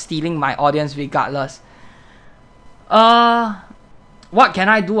ends up stealing my audience regardless. What can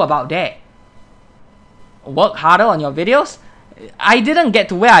I do about that? Work harder on your videos? I didn't get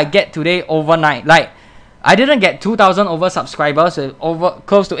to where I get today overnight. Like, I didn't get 2,000 over subscribers with over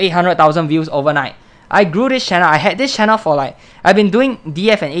close to 800,000 views overnight. I grew this channel. I had this channel for like, I've been doing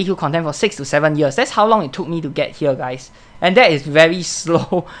DF and AQ content for 6 to 7 years. That's how long it took me to get here, guys. And that is very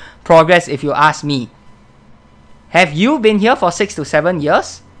slow progress if you ask me. Have you been here for 6 to 7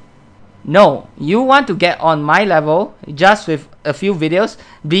 years? No. You want to get on my level just with a few videos,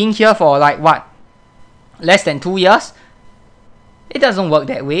 being here for like what? Less than 2 years? It doesn't work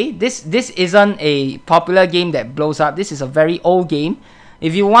that way. This isn't a popular game that blows up. This is a very old game.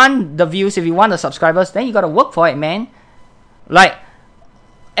 If you want the views, if you want the subscribers, then you gotta work for it, man. Like,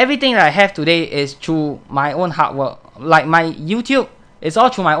 everything that I have today is through my own hard work. Like my YouTube, it's all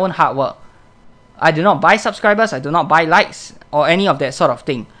through my own hard work. I do not buy subscribers, I do not buy likes, or any of that sort of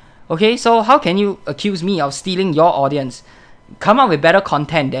thing. Okay, so how can you accuse me of stealing your audience? Come up with better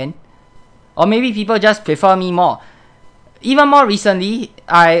content then. Or maybe people just prefer me more. Even more recently,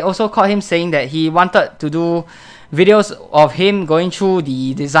 I also caught him saying that he wanted to do videos of him going through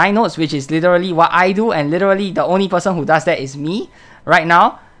the design notes, which is literally what I do, and literally the only person who does that is me right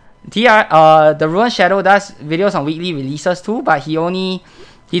now. The Ruined Shadow does videos on weekly releases too, but he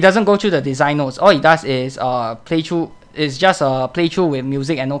doesn't go through the design notes. All he does is playthrough. It's just a playthrough with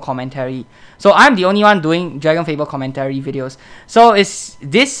music and no commentary. So I'm the only one doing Dragon Fable commentary videos. So is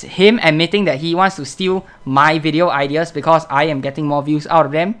this him admitting that he wants to steal my video ideas because I am getting more views out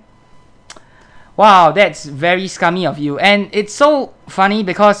of them? Wow, that's very scummy of you. And it's so funny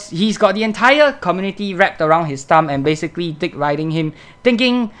because he's got the entire community wrapped around his thumb and basically dick riding him,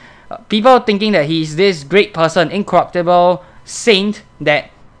 people thinking that he's this great person, incorruptible saint that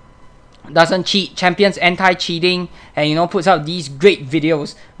doesn't cheat, champions anti-cheating, and you know, puts out these great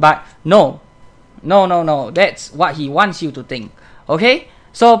videos. But no, that's what he wants you to think. Okay,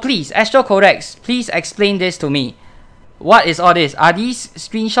 so please, AstralCodex, please explain this to me. What is all this? Are these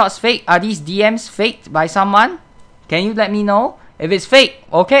screenshots fake? Are these DMs faked by someone? Can you let me know? If it's fake,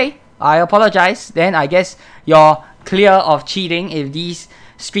 okay, I apologize. Then I guess you're clear of cheating if these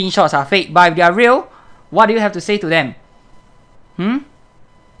screenshots are fake. But if they are real, what do you have to say to them?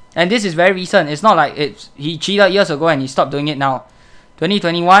 And this is very recent. It's not like he cheated years ago and he stopped doing it now.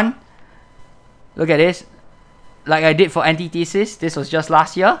 2021. Look at this. Like I did for Antithesis, this was just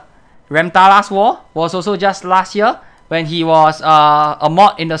last year. Remtala's War was also just last year, when he was a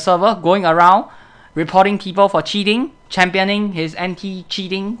mod in the server going around reporting people for cheating, championing his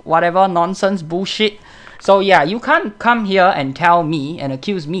anti-cheating, whatever nonsense bullshit. So yeah, you can't come here and tell me and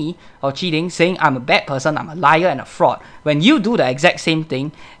accuse me of cheating, saying I'm a bad person, I'm a liar and a fraud, when you do the exact same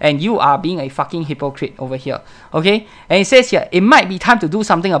thing and you are being a fucking hypocrite over here. Okay? And it says here, it might be time to do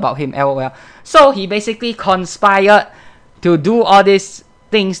something about him, lol. So he basically conspired to do all these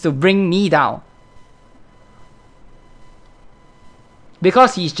things to bring me down.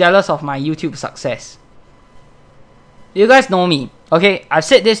 Because he's jealous of my YouTube success. You guys know me, okay? I've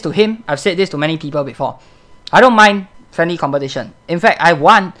said this to him, I've said this to many people before. I don't mind friendly competition. In fact, I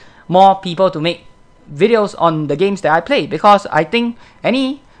want more people to make videos on the games that I play, because I think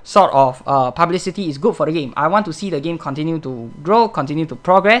any sort of publicity is good for the game. I want to see the game continue to grow, continue to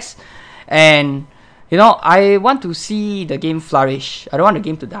progress, and you know, I want to see the game flourish. I don't want the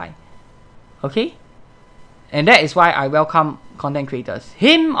game to die. Okay? And that is why I welcome content creators.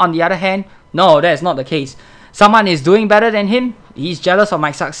 Him, on the other hand, no, that is not the case. Someone is doing better than him. He's jealous of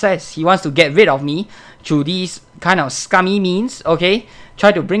my success. He wants to get rid of me through these kind of scummy means, okay?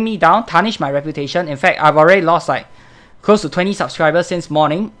 Try to bring me down, tarnish my reputation. In fact, I've already lost like close to 20 subscribers since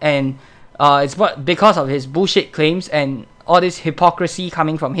morning, and it's because of his bullshit claims and all this hypocrisy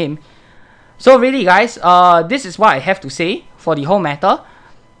coming from him. So really, guys, this is what I have to say for the whole matter.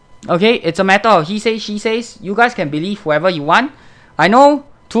 Okay, it's a matter of he says, she says. You guys can believe whoever you want. I know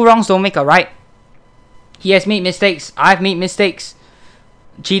two wrongs don't make a right. He has made mistakes. I've made mistakes.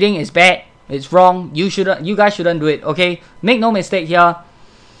 Cheating is bad. It's wrong. You guys shouldn't do it. Okay, make no mistake here.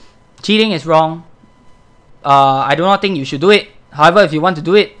 Cheating is wrong. I do not think you should do it. However, if you want to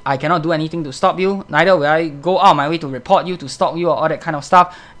do it, I cannot do anything to stop you. Neither will I go out of my way to report you, to stop you, or all that kind of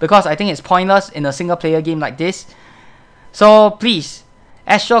stuff, because I think it's pointless in a single player game like this. So please,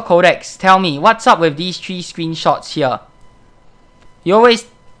 AstralCodex, tell me, what's up with these 3 screenshots here? You always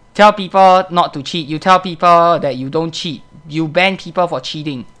tell people not to cheat. You tell people that you don't cheat. You ban people for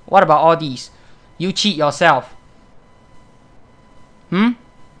cheating. What about all these? You cheat yourself. On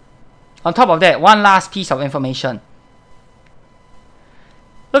top of that, one last piece of information.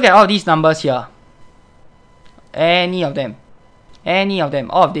 Look at all these numbers here. Any of them. Any of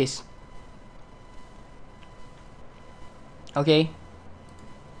them. All of this. Okay.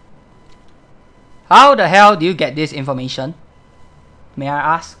 How the hell do you get this information? May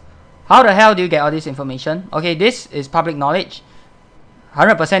I ask? How the hell do you get all this information? Okay, this is public knowledge.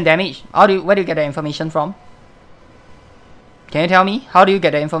 100% damage. Where do you get the information from? Can you tell me? How do you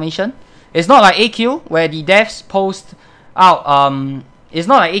get the information? It's not like AQ where the devs post out it's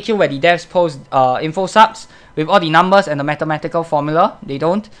not like AQ where the devs post info subs with all the numbers and the mathematical formula. They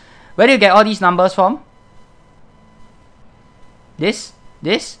don't. Where do you get all these numbers from? This?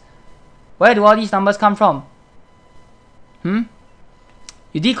 Where do all these numbers come from?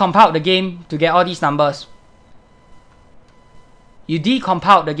 You decompiled the game to get all these numbers. You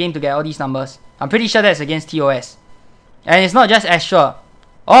decompiled the game to get all these numbers. I'm pretty sure that's against TOS. And it's not just Astral.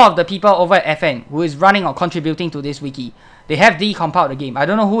 All of the people over at FN who is running or contributing to this wiki, they have decompiled the game. I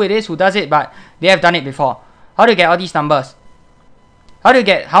don't know who it is who does it, but they have done it before. How do you get all these numbers? How do you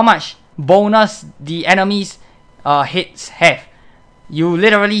get how much bonus the enemy's hits have? You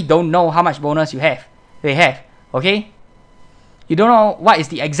literally don't know how much bonus they have, okay? You don't know what is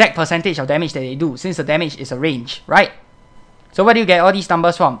the exact percentage of damage that they do, since the damage is a range, right? So where do you get all these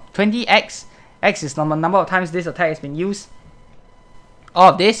numbers from? 20x, x is the number of times this attack has been used.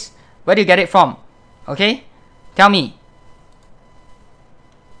 All of this, where do you get it from? Okay? Tell me.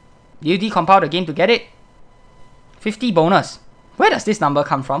 Do you decompile the game to get it? 50 bonus. Where does this number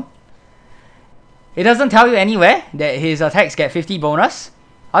come from? It doesn't tell you anywhere that his attacks get 50 bonus.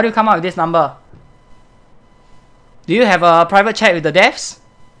 How do you come up with this number? Do you have a private chat with the devs?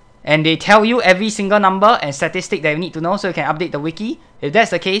 And they tell you every single number and statistic that you need to know so you can update the wiki? If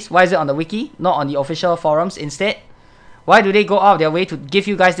that's the case, why is it on the wiki, not on the official forums instead? Why do they go out of their way to give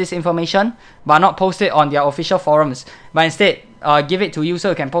you guys this information, but not post it on their official forums, but instead give it to you so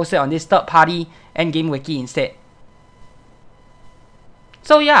you can post it on this third-party endgame wiki instead?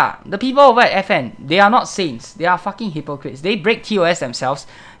 So yeah, the people over at FN, they are not saints. They are fucking hypocrites. They break TOS themselves.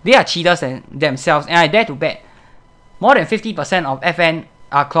 They are cheaters themselves, and I dare to bet more than 50% of FN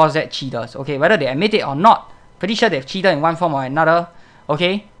are closet cheaters, okay? Whether they admit it or not, pretty sure they've cheated in one form or another,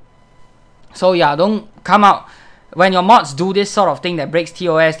 okay? So yeah, don't come out. When your mods do this sort of thing that breaks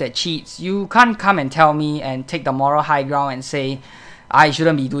TOS, that cheats, you can't come and tell me and take the moral high ground and say, I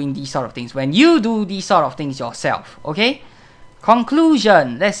shouldn't be doing these sort of things. When you do these sort of things yourself, okay?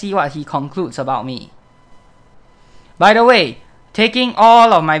 Conclusion. Let's see what he concludes about me. By the way, taking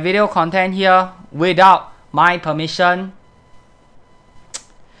all of my video content here without my permission.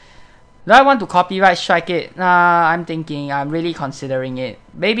 Do I want to copyright strike it? I'm thinking, I'm really considering it.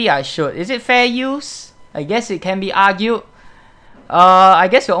 Maybe I should. Is it fair use? I guess it can be argued. I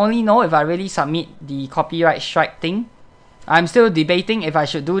guess we'll only know if I really submit the copyright strike thing. I'm still debating if I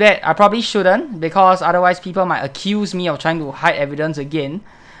should do that. I probably shouldn't, because otherwise people might accuse me of trying to hide evidence again.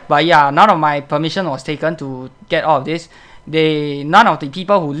 But yeah, none of my permission was taken to get all of this. None of the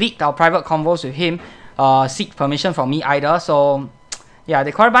people who leaked our private convos with him seek permission from me either. So yeah,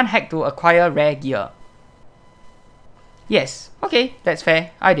 the Korriban hacked to acquire rare gear. Yes, okay, that's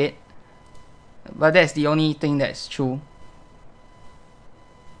fair. I did. But that's the only thing that's true.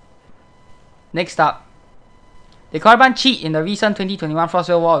 Next up. The Korriban cheat in the recent 2021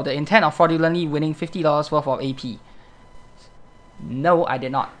 Frostwell War with the intent of fraudulently winning $50 worth of AP. No, I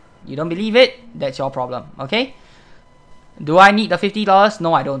did not. You don't believe it? That's your problem, okay? Do I need the $50?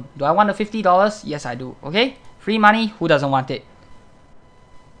 No, I don't. Do I want the $50? Yes, I do, okay? Free money, who doesn't want it?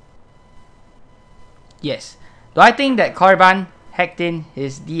 Yes. Do I think that Korriban hacked in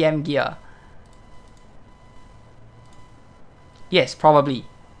his DM gear? Yes, probably.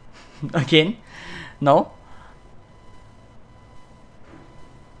 Again? No?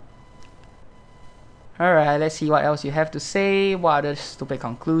 Alright, let's see what else you have to say. What other stupid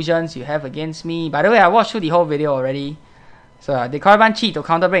conclusions you have against me. By the way, I watched through the whole video already. So, did Korriban cheat to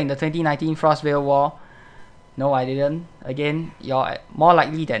counterbreak in the 2019 Frostvale War? No, I didn't. Again, you're more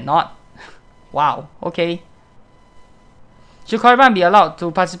likely than not. Wow, okay. Should Korriban be allowed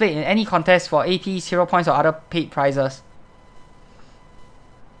to participate in any contest for AP, 0 points or other paid prizes?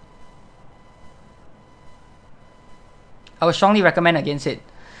 I would strongly recommend against it.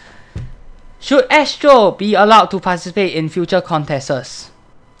 Should Astro be allowed to participate in future contests?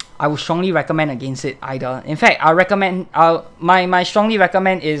 I would strongly recommend against it either. In fact, I recommend my strongly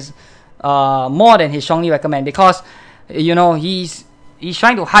recommend is more than his strongly recommend, because you know he's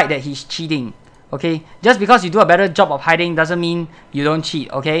trying to hide that he's cheating. Okay, just because you do a better job of hiding doesn't mean you don't cheat.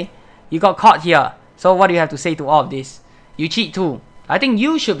 Okay, you got caught here. So what do you have to say to all of this? You cheat too. I think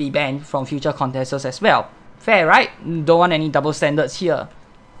you should be banned from future contests as well. Fair, right? Don't want any double standards here.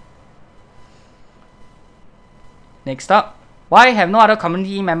 Next up, why have no other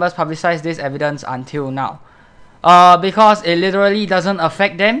community members publicized this evidence until now? Because it literally doesn't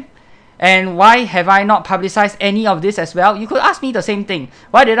affect them. And why have I not publicized any of this as well? You could ask me the same thing.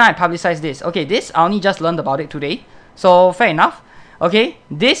 Why didn't I publicize this? Okay, this I only just learned about it today. So fair enough. Okay,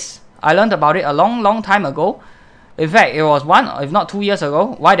 this I learned about it a long time ago. In fact, it was 1 if not 2 years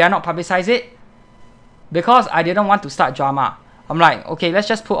ago. Why did I not publicize it? Because I didn't want to start drama. I'm like, okay, let's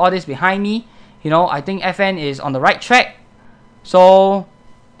just put all this behind me. You know, I think FN is on the right track. So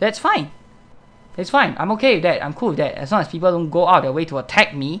that's fine. It's fine. I'm okay with that. I'm cool with that. As long as people don't go out their way to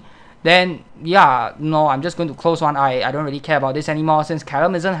attack me, then yeah, no, I'm just going to close one eye. I don't really care about this anymore. Since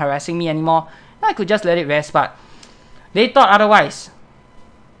Callum isn't harassing me anymore, I could just let it rest, but they thought otherwise.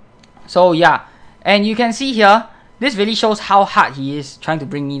 So yeah, and you can see here, this really shows how hard he is trying to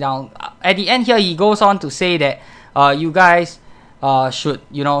bring me down. At the end here, he goes on to say that you guys should,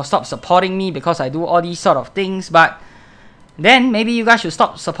 you know, stop supporting me because I do all these sort of things, but then maybe you guys should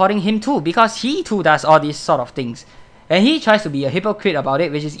stop supporting him too, because he too does all these sort of things. And he tries to be a hypocrite about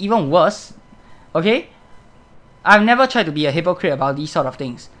it, which is even worse. Okay? I've never tried to be a hypocrite about these sort of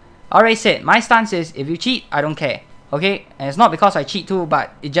things. I already said, my stance is, if you cheat, I don't care. Okay? And it's not because I cheat too,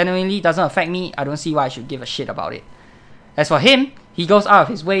 but it genuinely doesn't affect me. I don't see why I should give a shit about it. As for him, he goes out of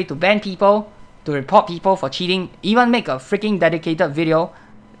his way to ban people, to report people for cheating, even make a freaking dedicated video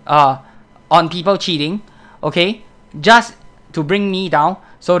on people cheating. Okay? Just to bring me down,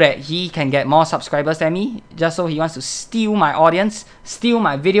 so that he can get more subscribers than me, just so he wants to steal my audience, steal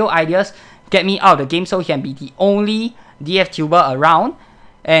my video ideas, get me out of the game so he can be the only DF tuber around,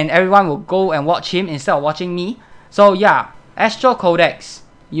 and everyone will go and watch him instead of watching me. So yeah, AstralCodex,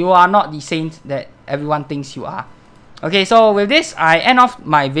 you are not the saint that everyone thinks you are. Okay, so with this, I end off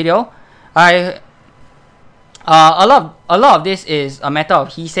my video. A lot of this is a matter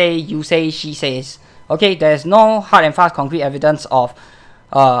of he say, you say, she says. Okay, there's no hard and fast concrete evidence of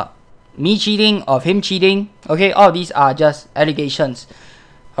me cheating, of him cheating. Okay, all these are just allegations.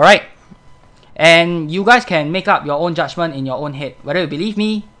 Alright, and you guys can make up your own judgment in your own head, whether you believe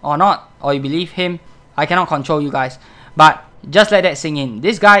me or not, or you believe him. I cannot control you guys, but just let that sink in.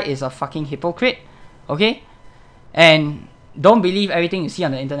 This guy is a fucking hypocrite. Okay, and don't believe everything you see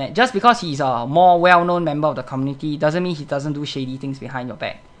on the internet. Just because he's a more well-known member of the community doesn't mean he doesn't do shady things behind your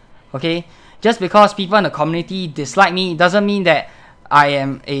back. Okay, just because people in the community dislike me doesn't mean that I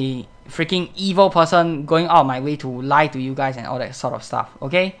am a freaking evil person going out of my way to lie to you guys and all that sort of stuff.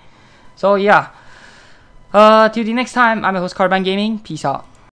 Okay, so yeah, till the next time, I'm your host Carbon Gaming. Peace out.